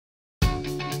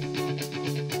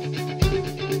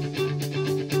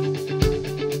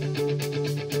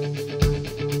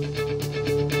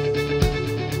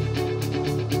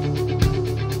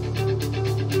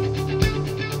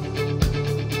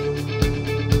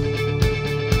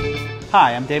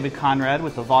Hi, I'm David Conrad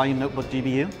with the Volume Notebook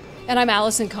GBU. And I'm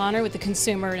Alison Connor with the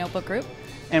Consumer Notebook Group.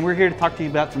 And we're here to talk to you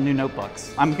about some new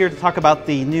notebooks. I'm here to talk about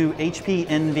the new HP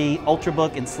Envy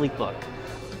Ultrabook and Sleekbook.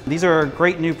 These are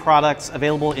great new products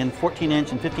available in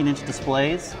 14-inch and 15-inch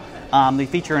displays. They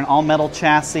feature an all-metal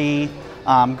chassis,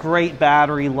 great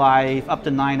battery life, up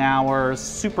to 9 hours,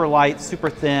 super light, super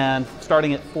thin,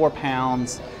 starting at 4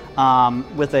 pounds,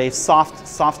 with a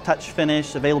soft touch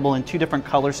finish available in 2 different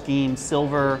color schemes,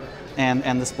 silver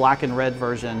and this black and red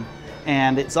version.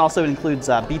 And it also includes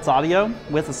Beats audio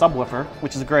with a subwoofer,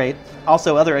 which is great.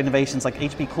 Also other innovations like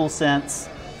HP CoolSense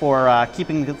for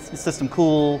keeping the system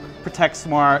cool, Protect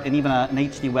Smart, and even an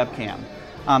HD webcam.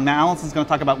 Now Alison's going to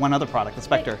talk about one other product, the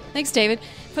Spectre. Thanks, David.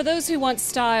 For those who want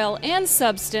style and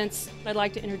substance, I'd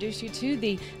like to introduce you to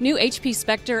the new HP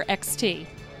SpectreXT.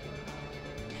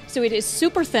 So it is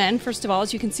super thin, first of all,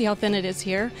 as you can see how thin it is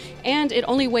here, and it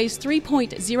only weighs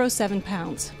 3.07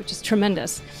 pounds, which is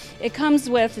tremendous. It comes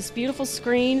with this beautiful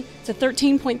screen. It's a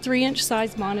 13.3-inch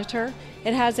size monitor.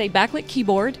 It has a backlit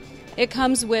keyboard. It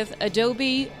comes with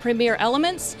Adobe Premiere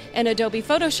Elements and Adobe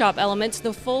Photoshop Elements,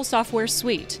 the full software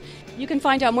suite. You can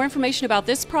find out more information about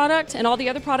this product and all the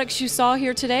other products you saw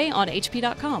here today on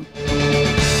hp.com.